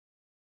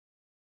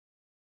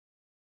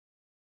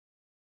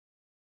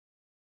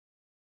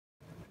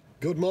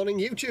Good morning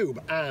YouTube,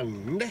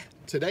 and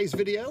today's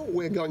video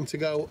we're going to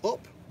go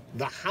up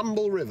the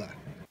Hamble River.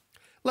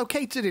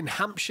 Located in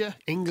Hampshire,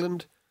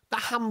 England, the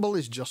Hamble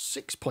is just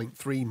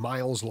 6.3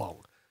 miles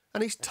long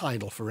and is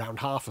tidal for around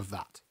half of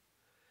that.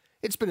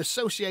 It's been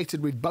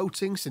associated with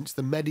boating since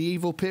the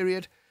medieval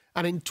period,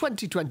 and in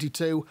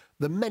 2022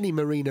 the many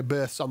marina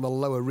berths on the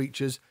lower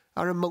reaches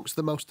are amongst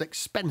the most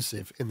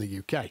expensive in the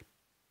UK.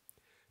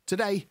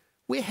 Today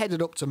we're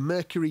headed up to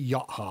Mercury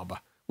Yacht Harbour,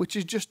 which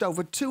is just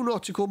over 2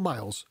 nautical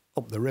miles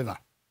up the river.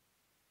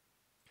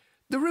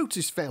 The route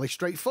is fairly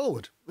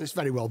straightforward. It's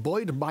very well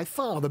buoyed, and by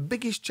far the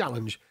biggest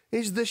challenge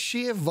is the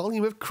sheer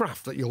volume of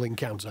craft that you'll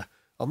encounter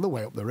on the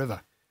way up the river.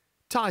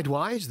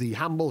 Tide-wise, the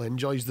Hamble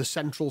enjoys the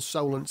Central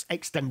Solent's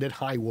extended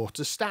high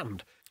water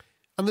stand,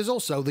 and there's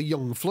also the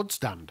young flood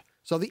stand,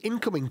 so the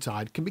incoming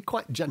tide can be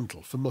quite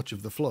gentle for much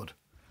of the flood.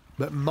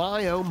 But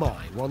my oh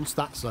my, once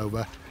that's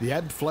over, the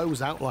ebb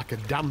flows out like a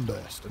dam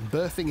burst, and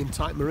berthing in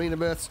tight marina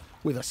berths,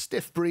 with a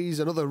stiff breeze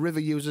and other river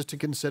users to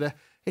consider,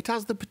 it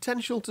has the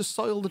potential to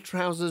soil the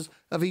trousers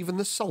of even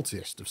the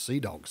saltiest of sea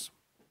dogs.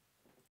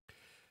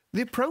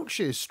 The approach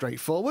is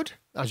straightforward.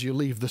 As you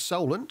leave the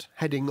Solent,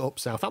 heading up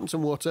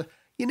Southampton water,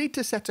 you need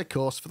to set a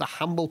course for the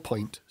Hamble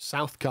Point,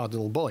 south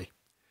cardinal buoy.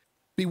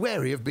 Be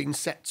wary of being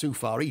set too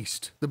far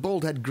east. The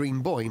bald head green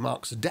buoy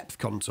marks a depth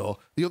contour,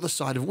 the other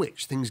side of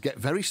which things get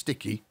very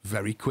sticky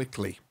very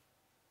quickly.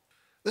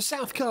 The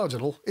South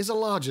Cardinal is a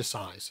larger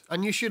size,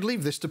 and you should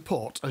leave this to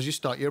port as you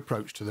start your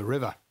approach to the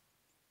river.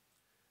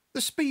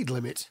 The speed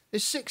limit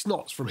is 6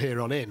 knots from here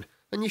on in,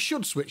 and you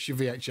should switch your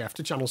VHF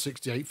to channel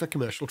 68 for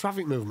commercial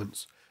traffic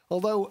movements,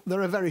 although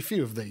there are very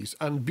few of these,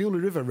 and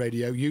Buttie River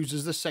Radio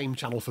uses the same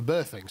channel for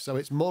berthing, so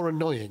it's more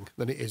annoying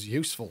than it is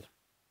useful.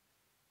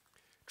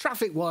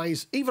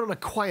 Traffic-wise, even on a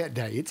quiet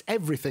day, it's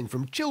everything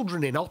from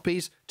children in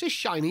oppies to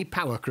shiny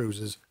power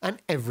cruisers,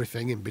 and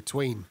everything in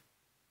between.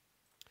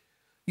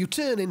 You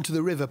turn into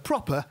the river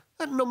proper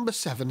at number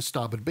 7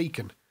 Starboard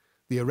Beacon,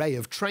 the array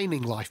of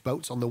training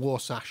lifeboats on the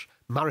Warsash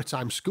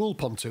Maritime School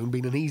pontoon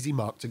being an easy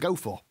mark to go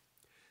for.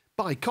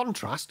 By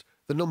contrast,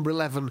 the number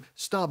 11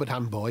 Starboard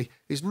Hand buoy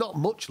is not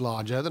much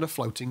larger than a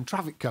floating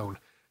traffic cone,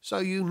 so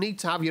you need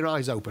to have your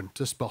eyes open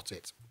to spot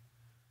it.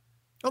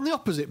 On the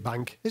opposite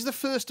bank is the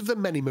first of the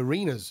many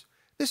marinas.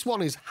 This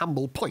one is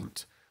Hamble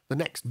Point. The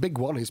next big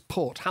one is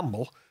Port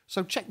Hamble,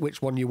 so check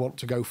which one you want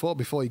to go for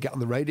before you get on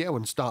the radio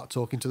and start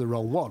talking to the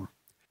wrong one.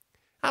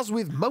 As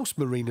with most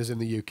marinas in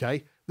the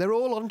UK, they're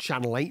all on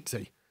channel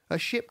 80, a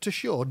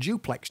ship-to-shore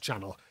duplex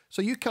channel,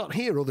 so you can't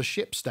hear other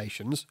ship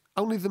stations,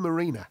 only the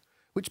marina,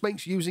 which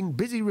makes using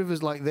busy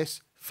rivers like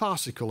this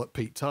farcical at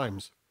peak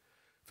times.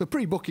 For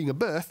pre-booking a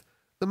berth,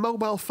 the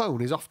mobile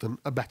phone is often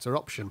a better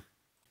option.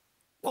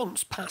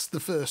 Once past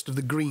the first of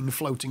the green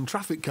floating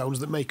traffic cones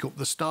that make up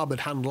the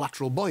starboard hand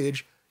lateral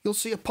buoyage, you'll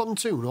see a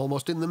pontoon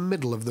almost in the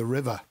middle of the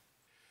river.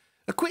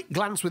 A quick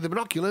glance with the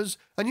binoculars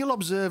and you'll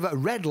observe a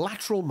red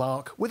lateral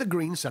mark with a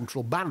green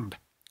central band.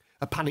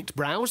 A panicked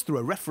browse through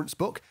a reference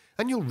book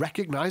and you'll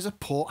recognise a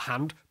port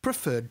hand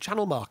preferred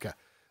channel marker,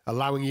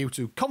 allowing you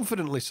to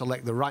confidently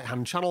select the right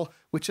hand channel,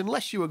 which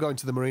unless you were going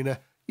to the marina,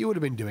 you would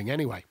have been doing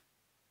anyway.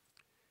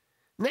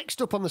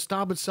 Next up on the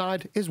starboard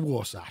side is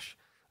Warsash.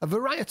 A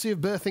variety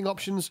of berthing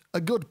options, a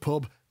good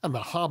pub, and the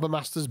harbour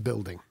master's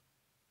building.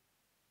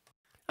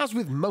 As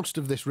with most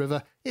of this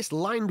river, it's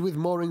lined with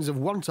moorings of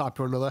one type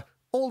or another,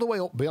 all the way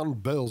up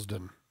beyond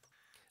Burlesdon.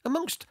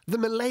 Amongst the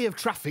melee of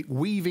traffic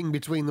weaving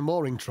between the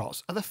mooring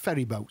trots are the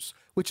ferry boats,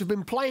 which have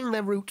been plying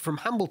their route from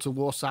Hamble to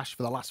Warsash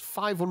for the last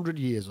 500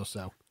 years or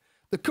so.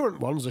 The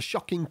current one's a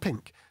shocking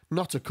pink,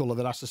 not a colour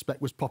that I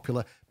suspect was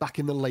popular back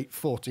in the late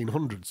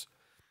 1400s.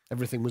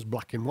 Everything was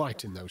black and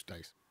white in those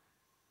days.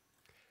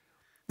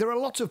 There are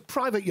lots of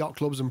private yacht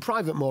clubs and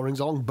private moorings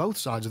along both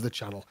sides of the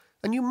channel,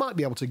 and you might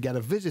be able to get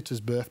a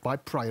visitor's berth by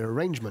prior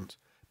arrangement,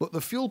 but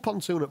the fuel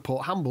pontoon at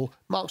Port Hamble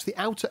marks the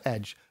outer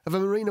edge of a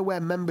marina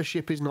where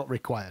membership is not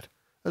required.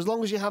 As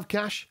long as you have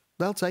cash,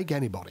 they'll take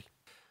anybody.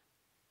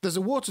 There's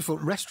a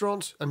waterfront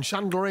restaurant and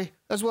chandlery,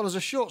 as well as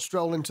a short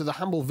stroll into the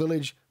Hamble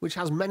village, which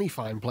has many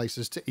fine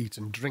places to eat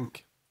and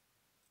drink.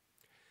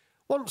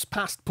 Once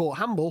past Port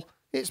Hamble,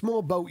 it's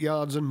more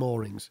boatyards and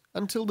moorings,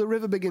 until the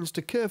river begins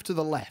to curve to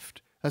the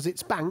left, as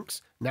its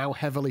banks, now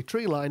heavily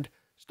tree-lined,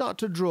 start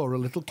to draw a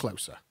little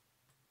closer.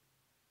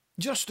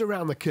 Just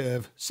around the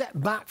curve,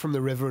 set back from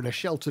the river in a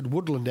sheltered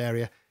woodland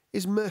area,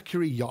 is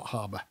Mercury Yacht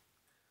Harbour.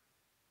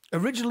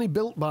 Originally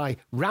built by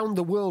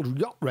round-the-world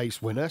yacht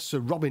race winner Sir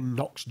Robin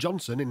Knox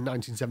Johnson in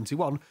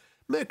 1971,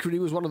 Mercury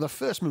was one of the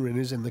first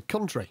marinas in the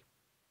country.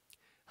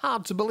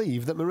 Hard to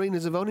believe that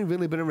marinas have only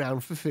really been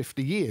around for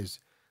 50 years,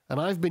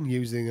 and I've been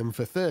using them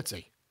for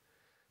 30.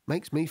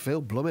 Makes me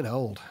feel blooming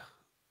old.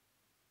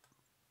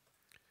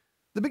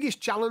 The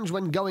biggest challenge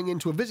when going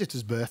into a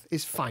visitor's berth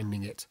is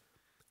finding it.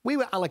 We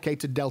were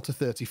allocated Delta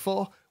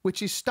 34,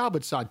 which is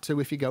starboard side 2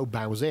 if you go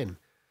bows in.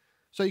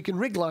 So you can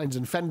rig lines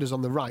and fenders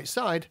on the right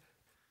side,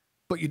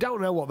 but you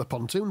don't know what the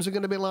pontoons are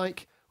going to be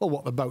like, or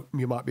what the boat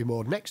you might be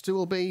moored next to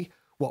will be,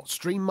 what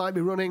stream might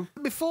be running.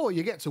 Before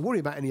you get to worry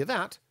about any of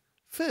that,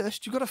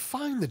 first you've got to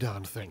find the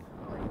darn thing.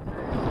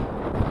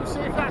 see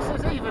if that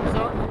says even,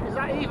 so is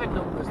that even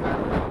numbers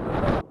then?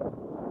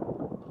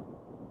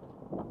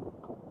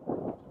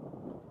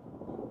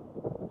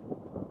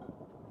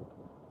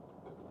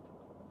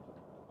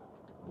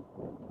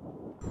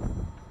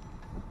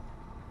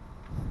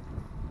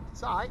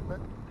 It's alright, but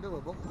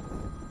doable.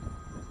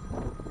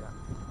 Yeah.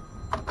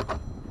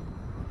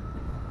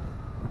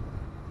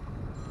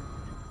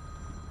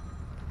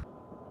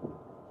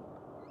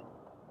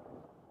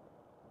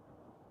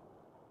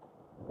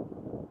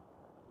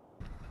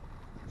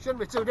 Shouldn't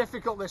be too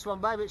difficult, this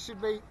one, babe. It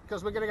should be,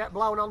 because we're going to get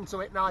blown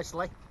onto it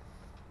nicely.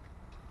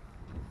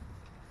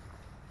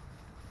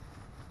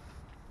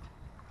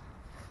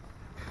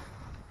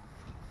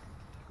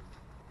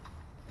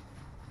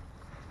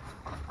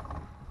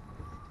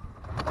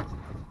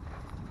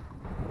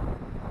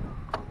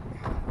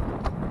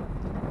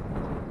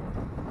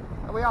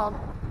 Are we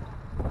on?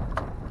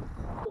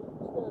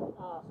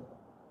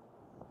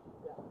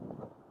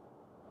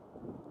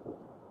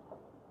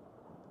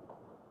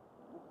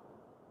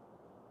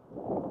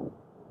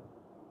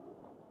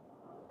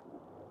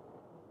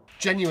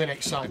 Genuine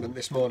excitement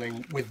this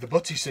morning with the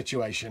Buttie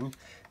situation,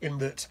 in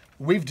that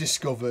we've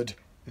discovered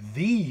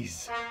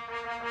these.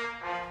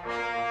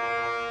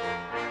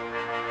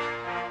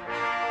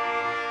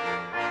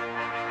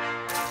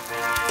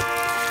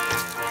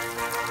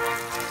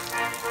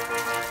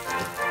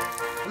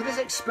 With this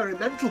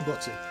experimental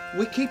Buttie,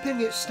 we're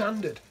keeping it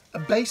standard, a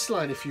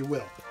baseline if you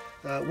will.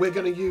 We're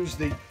going to use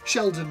the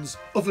Sheldon's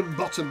oven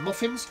bottom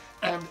muffins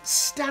and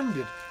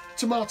standard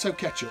tomato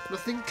ketchup.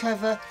 Nothing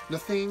clever,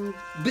 nothing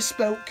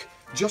bespoke,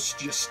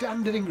 just your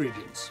standard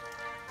ingredients.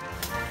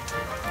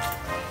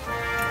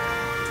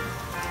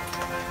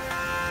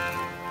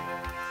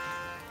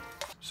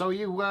 So are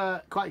you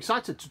quite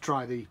excited to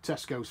try the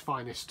Tesco's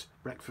finest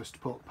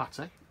breakfast pork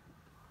pate?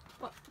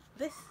 What?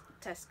 This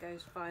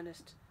Tesco's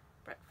finest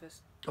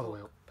breakfast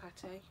pork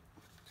pate?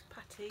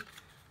 Pate?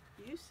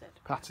 You said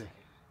pate.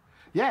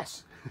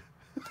 Yes.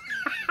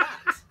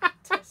 That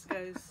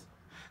Tesco's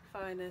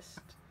finest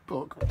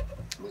pork.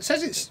 It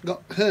says it's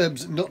got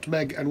herbs,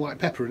 nutmeg and white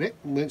pepper in it,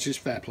 which is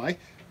fair play.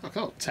 I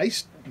can't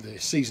taste the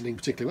seasoning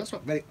particularly well. It's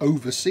not very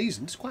over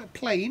seasoned. It's quite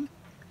plain.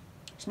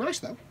 It's nice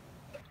though.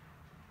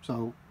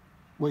 So,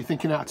 what are you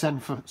thinking out of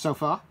 10 for so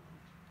far?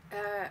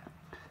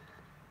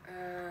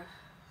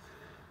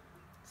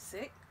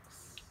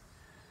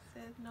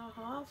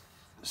 6.5.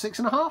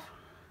 6.5?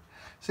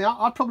 See,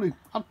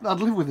 I'd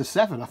live with a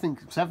 7. I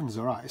think 7's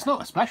alright. It's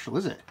not a special,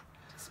 is it?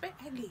 It's a bit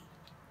eggy.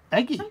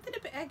 Eggy? Something a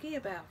bit eggy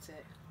about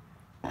it.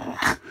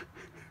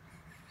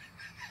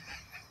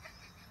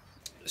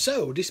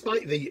 So,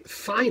 despite the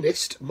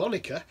finest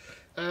moniker,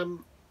 they're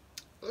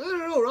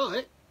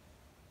alright.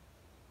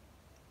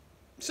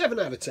 7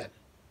 out of 10.